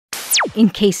in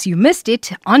case you missed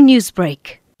it on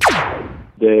Newsbreak.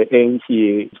 The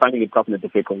ANC is finding itself in a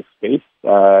difficult space.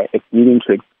 It's needing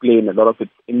to explain a lot of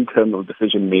its internal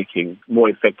decision-making more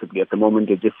effectively. At the moment,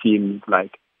 it just seems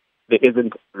like there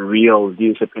isn't real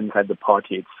leadership inside the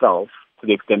party itself, to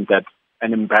the extent that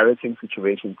an embarrassing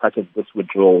situation such as this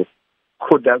withdrawal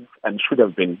could have and should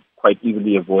have been quite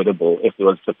easily avoidable if there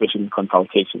was sufficient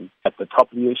consultation at the top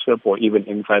leadership or even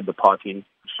inside the party.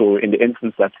 So in the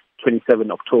instance that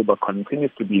 27 October continues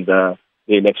to be the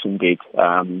election date,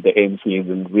 the ANC is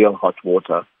in real hot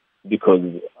water because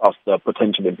of the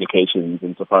potential implications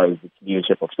insofar as its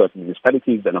leadership of certain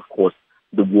municipalities and, of course,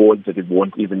 the wards that it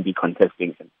won't even be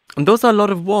contesting in. And those are a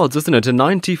lot of wards, isn't it?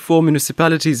 94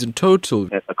 municipalities in total.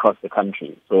 Across the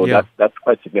country. So that's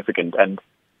quite significant. And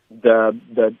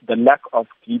the lack of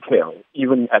detail,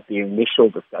 even at the initial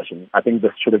discussion, I think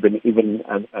this should have been even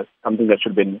something that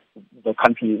should have been the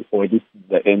country, or at least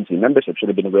the ANC membership, should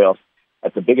have been aware of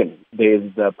at the beginning. There is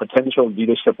the potential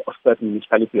leadership of certain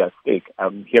municipalities at stake.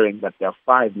 I'm hearing that there are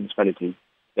 5 municipalities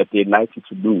that they're likely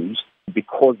to lose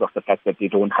because of the fact that they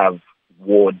don't have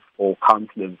wards or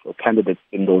councillors or candidates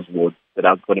in those wards that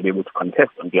are going to be able to contest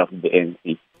on behalf of the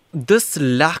ANC. This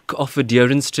lack of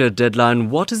adherence to a deadline,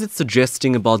 what is it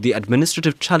suggesting about the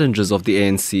administrative challenges of the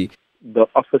ANC? The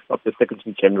office of the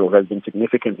Secretary General has been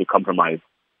significantly compromised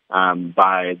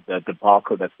by the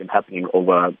debacle that's been happening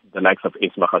over the likes of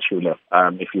Ace Magashule.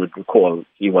 If you would recall,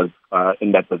 he was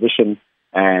in that position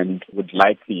and would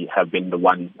likely have been the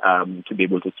one to be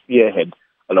able to spearhead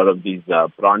a lot of these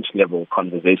branch-level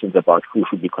conversations about who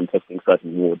should be contesting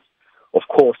certain wards. Of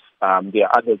course, there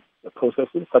are other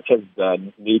processes, such as the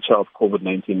nature of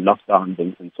COVID-19 lockdowns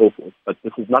and so forth, but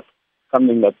this is not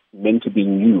something that's meant to be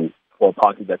new for a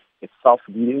party that's itself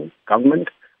leading government,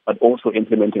 but also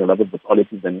implementing a lot of the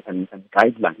policies and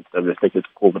guidelines that are related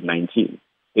to COVID-19.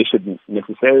 They should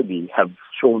necessarily have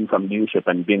shown some leadership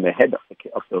and been ahead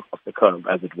of the curve,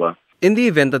 as it were. In the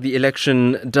event that the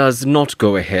election does not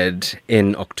go ahead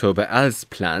in October as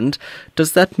planned,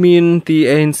 does that mean the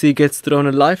ANC gets thrown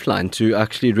a lifeline to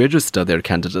actually register their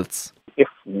candidates? If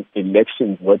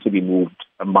elections were to be moved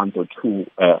a month or two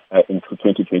into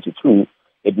 2022,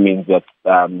 it means that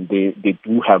they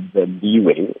do have the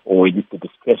leeway or at least the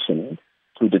discretion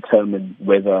to determine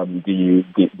whether the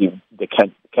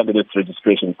candidates'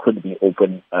 registration could be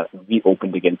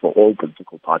reopened again for all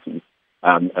political parties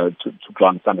to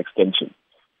grant some extension.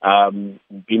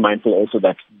 Be mindful also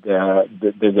that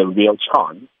there's a real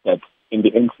chance that in the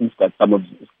instance that some of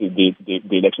the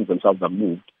elections themselves are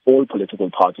moved, all political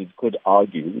parties could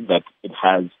argue that it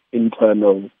has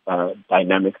internal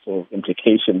dynamics or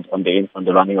implications on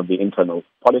the running of the internal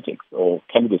politics or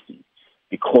candidacy,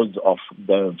 because of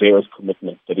the various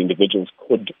commitments that individuals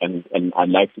could and are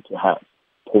likely to have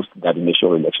post that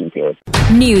initial election period.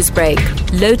 Newsbreak,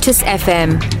 Lotus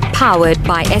FM, powered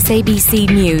by SABC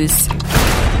News.